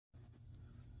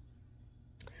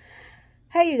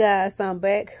Hey you guys, so I'm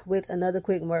back with another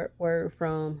quick word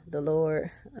from the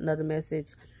Lord, another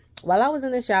message. While I was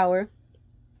in the shower,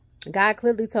 God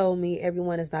clearly told me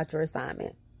everyone is not your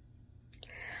assignment.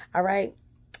 All right.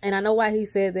 And I know why he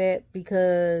said that,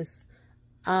 because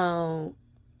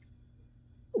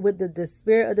with the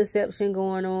spirit of deception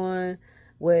going on,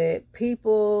 with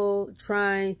people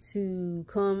trying to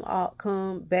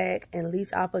come back and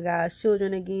leech off of God's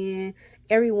children again,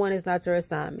 everyone is not your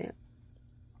assignment.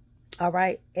 All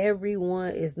right. Everyone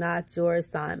is not your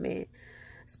assignment,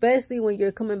 especially when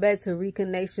you're coming back to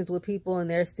reconnections with people and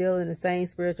they're still in the same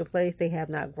spiritual place. They have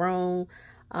not grown.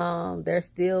 They're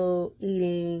still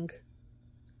eating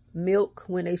milk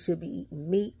when they should be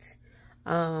eating meat.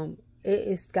 God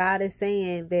is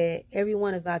saying that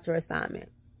everyone is not your assignment.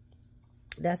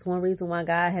 That's one reason why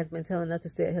God has been telling us to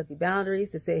set healthy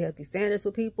boundaries, to set healthy standards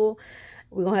with people.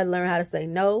 We're going to have to learn how to say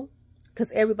no,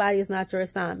 because everybody is not your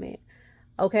assignment.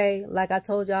 Okay, like I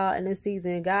told y'all in this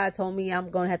season, God told me I'm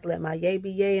going to have to let my yay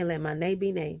be yay and let my nay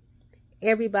be nay.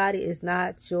 Everybody is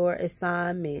not your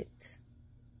assignment.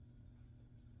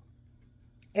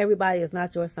 Everybody is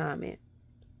not your assignment.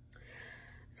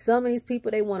 Some of these people,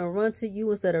 they want to run to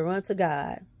you instead of run to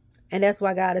God. And that's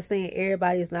why God is saying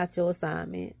everybody is not your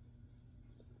assignment.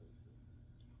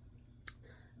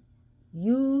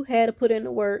 You had to put in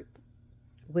the work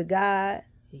with God.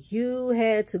 You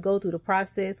had to go through the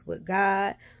process with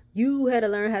God. You had to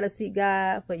learn how to seek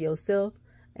God for yourself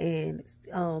and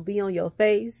be on your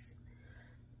face.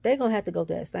 They're going to have to go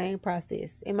through that same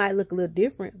process. It might look a little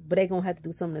different, but they're going to have to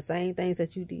do some of the same things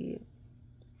that you did.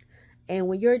 And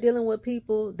when you're dealing with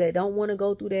people that don't want to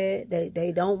go through that,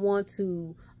 they don't want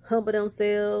to humble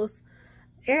themselves,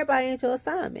 everybody ain't your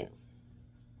assignment.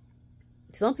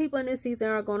 Some people in this season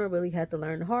are going to really have to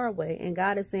learn the hard way. And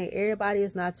God is saying everybody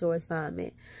is not your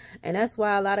assignment. And that's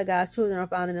why a lot of God's children are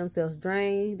finding themselves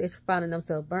drained. They're finding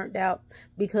themselves burnt out.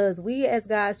 Because we as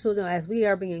God's children, as we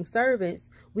are being servants,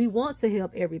 we want to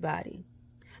help everybody.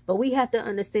 But we have to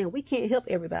understand we can't help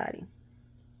everybody.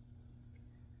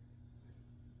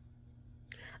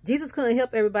 Jesus couldn't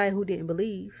help everybody who didn't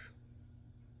believe.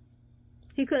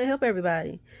 He couldn't help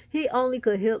everybody. He only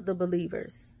could help the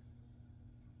believers.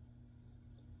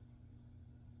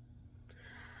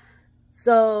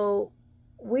 So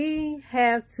we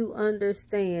have to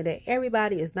understand that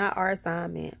everybody is not our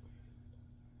assignment.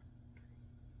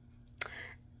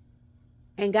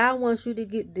 And God wants you to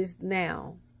get this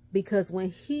now, because when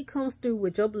he comes through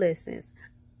with your blessings,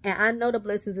 and I know the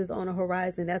blessings is on the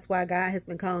horizon. That's why God has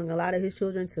been calling a lot of his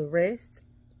children to rest.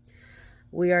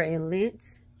 We are in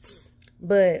Lent.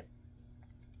 But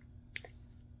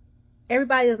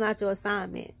everybody is not your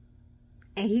assignment.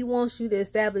 And he wants you to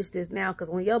establish this now, because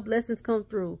when your blessings come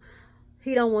through,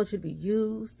 he don't want you to be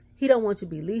used. He don't want you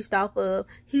to be leashed off of.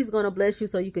 He's going to bless you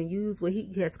so you can use what he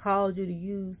has called you to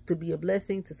use to be a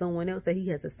blessing to someone else that he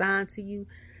has assigned to you.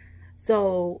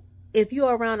 So if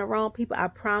you're around the wrong people, I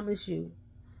promise you,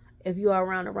 if you are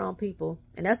around the wrong people,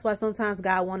 and that's why sometimes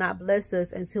God will not bless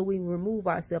us until we remove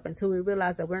ourselves, until we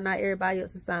realize that we're not everybody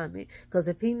else's assignment. Because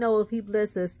if he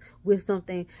bless us with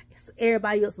something,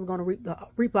 everybody else is going to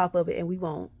reap off of it, and we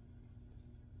won't.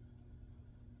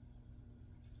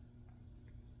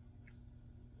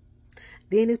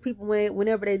 Then these people,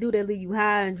 whenever they do, they leave you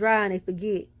high and dry, and they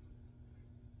forget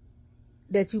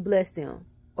that you blessed them,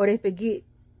 or they forget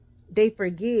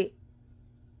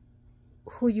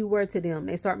who you were to them.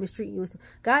 They start mistreating you.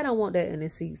 God don't want that in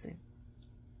this season.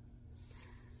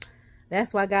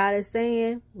 That's why God is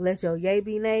saying, let your yay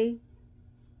be nay.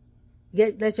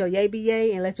 Let your yay be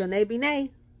yay and let your nay be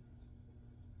nay.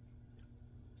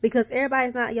 Because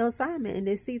everybody's not your assignment in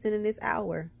this season, in this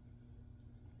hour.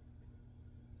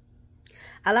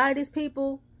 A lot of these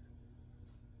people,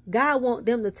 God wants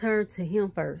them to turn to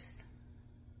him first.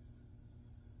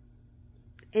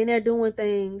 And they're doing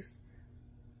things,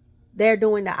 they're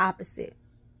doing the opposite.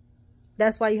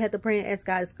 That's why you have to pray and ask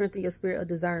God to strengthen your spirit of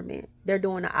discernment. They're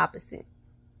doing the opposite.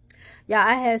 Yeah,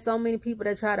 I had so many people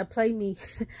that try to play me.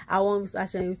 I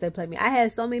shouldn't even say play me. I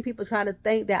had so many people try to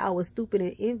think that I was stupid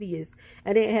and envious,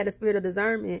 and didn't have the spirit of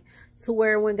discernment, to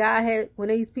where when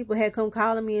these people had come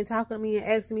calling me and talking to me and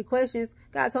asking me questions,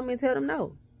 God told me to tell them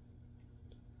no.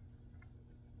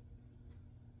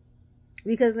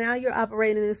 Because now you're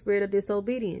operating in the spirit of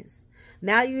disobedience.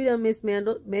 Now you done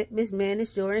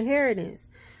mismanaged your inheritance.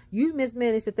 You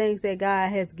mismanaged the things that God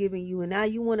has given you. And now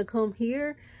you want to come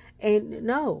here and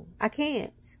no, I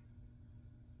can't.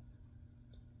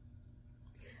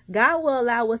 God will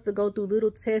allow us to go through little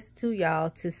tests too,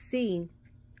 y'all, to see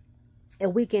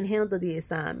if we can handle the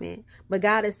assignment. But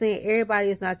God is saying everybody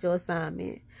is not your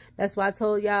assignment. That's why I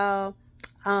told y'all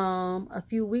a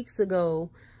few weeks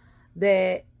ago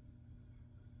that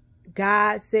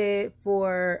God said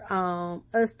for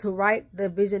us to write the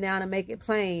vision down and make it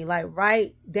plain. Like,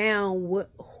 write down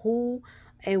who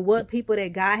and what people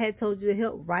that God had told you to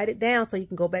help. Write it down so you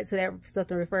can go back to that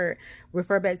stuff and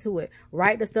refer back to it.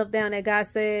 Write the stuff down that God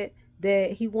said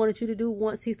that he wanted you to do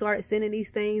once he started sending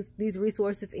these things, these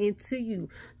resources into you,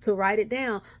 to write it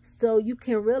down so you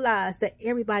can realize that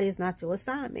everybody is not your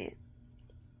assignment.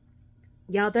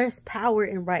 Y'all, there's power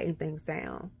in writing things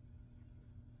down.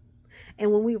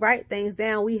 And when we write things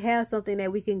down, we have something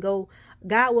that we can go,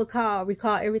 God will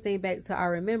recall everything back to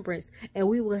our remembrance. And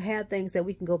we will have things that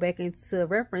we can go back into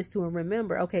reference to and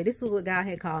remember, okay, this is what God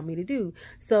had called me to do.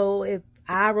 So if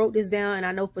I wrote this down and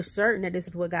I know for certain that this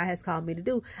is what God has called me to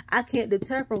do, I can't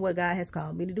deter from what God has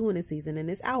called me to do in this season, in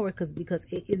this hour, because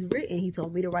it is written. He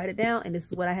told me to write it down, and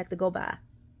this is what I have to go by.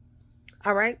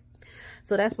 All right.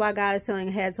 So that's why God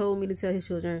had told me to tell his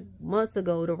children months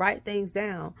ago to write things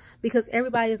down, because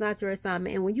everybody is not your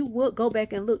assignment. And when you will go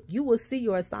back and look, you will see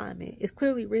your assignment. It's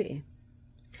clearly written.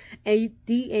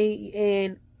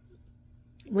 And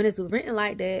when it's written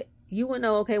like that, you will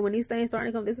know, okay, when these things start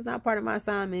to come, this is not part of my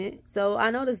assignment. So I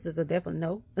know this is a definite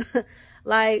no.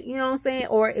 Like, you know what I'm saying?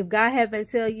 Or if God haven't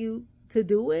tell you to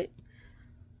do it,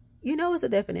 you know it's a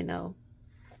definite no.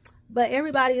 But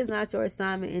everybody is not your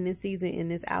assignment in this season, in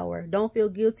this hour. Don't feel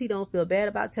guilty. Don't feel bad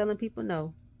about telling people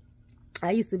no.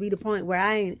 I used to be the point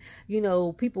where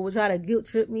people would try to guilt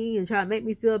trip me and try to make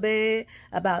me feel bad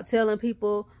about telling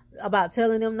people, about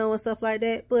telling them no and stuff like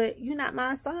that. But you're not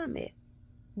my assignment.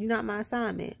 You're not my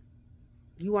assignment.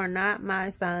 You are not my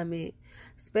assignment.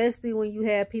 Especially when you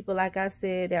have people, like I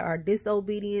said, that are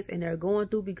disobedient and they're going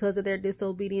through because of their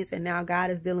disobedience, and now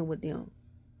God is dealing with them.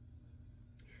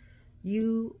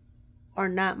 You are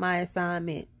not my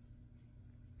assignment.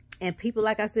 And people,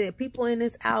 like I said, people in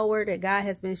this hour that God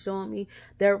has been showing me,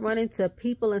 they're running to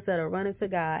people instead of running to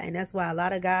God. And that's why a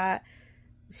lot of God's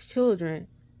children,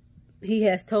 he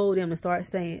has told them to start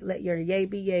saying, let your yay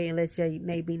be yay and let your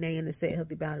nay be nay, and to set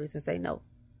healthy boundaries and say no.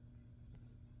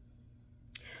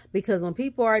 Because when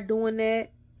people are doing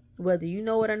that, whether you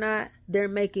know it or not, they're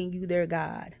making you their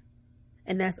God.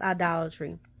 And that's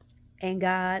idolatry. And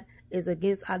God is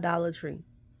against idolatry.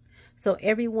 So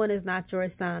everyone is not your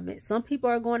assignment. Some people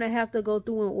are going to have to go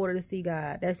through in order to see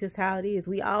God. That's just how it is.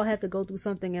 We all have to go through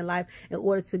something in life in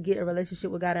order to get a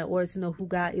relationship with God, in order to know who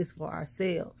God is for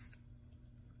ourselves.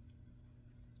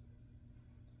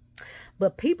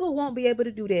 But people won't be able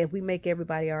to do that if we make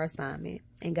everybody our assignment.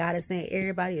 And God is saying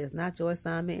everybody is not your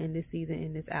assignment in this season,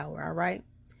 in this hour. All right.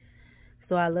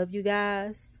 So I love you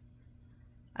guys.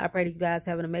 I pray that you guys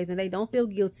have an amazing day. Don't feel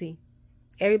guilty.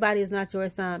 Everybody is not your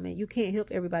assignment. You can't help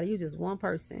everybody. You're just one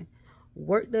person.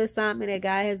 Work the assignment that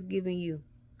God has given you.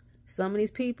 Some of these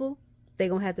people, they're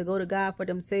going to have to go to God for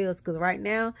themselves, because right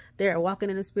now they're walking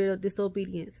in the spirit of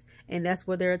disobedience. And that's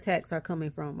where their attacks are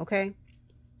coming from. Okay.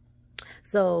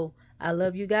 So I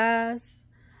love you guys.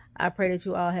 I pray that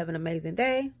you all have an amazing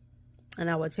day. And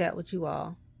I will chat with you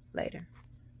all later.